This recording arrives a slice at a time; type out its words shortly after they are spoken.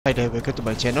Hi there, welcome to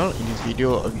my channel. In this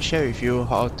video, I will share with you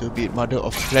how to beat Mother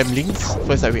of Flamlings.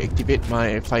 First, I will activate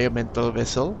my Fire Mental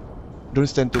Vessel. Don't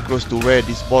stand too close to where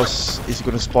this boss is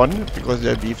going to spawn because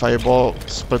there will be fireball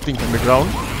spurting from the ground.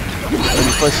 I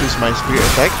will first use my Spirit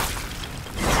Attack,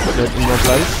 then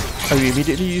Immobilize. I will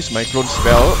immediately use my Clone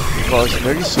spell because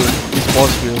very soon this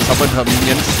boss will summon her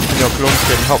minions and your clones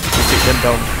can help to take them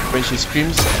down. When she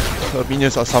screams, her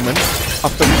minions are summoned,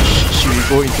 after which she will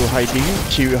go into hiding.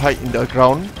 She will hide in the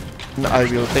ground and I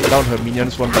will take down her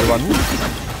minions one by one.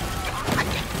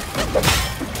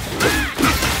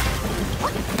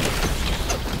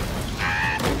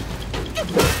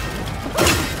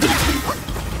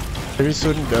 Very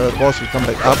soon the boss will come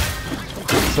back up,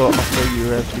 so after you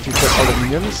have defeated all the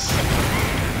minions,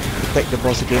 attack the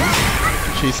boss again.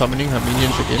 She is summoning her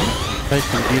minions again. Try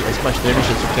to deal as much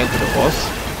damage as you can to the boss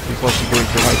before she goes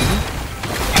into hiding.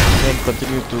 Then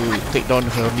continue to take down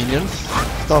her minions.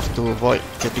 Stuff to avoid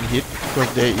getting hit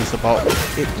because there is about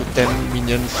 8 to 10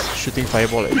 minions shooting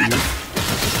fireball at you.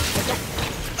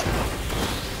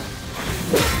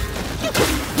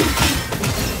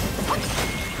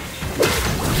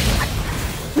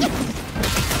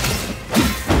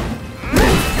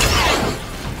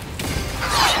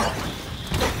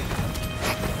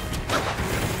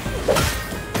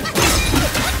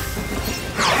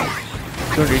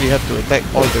 Don't really have to attack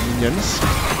all the minions.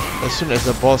 As soon as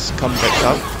the boss comes back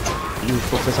up, you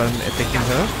focus on attacking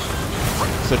her.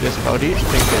 So that's about it.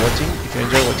 Thanks for watching. If you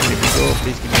enjoy watching the video,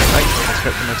 please give me a like and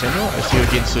subscribe to my channel. I'll see you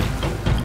again soon.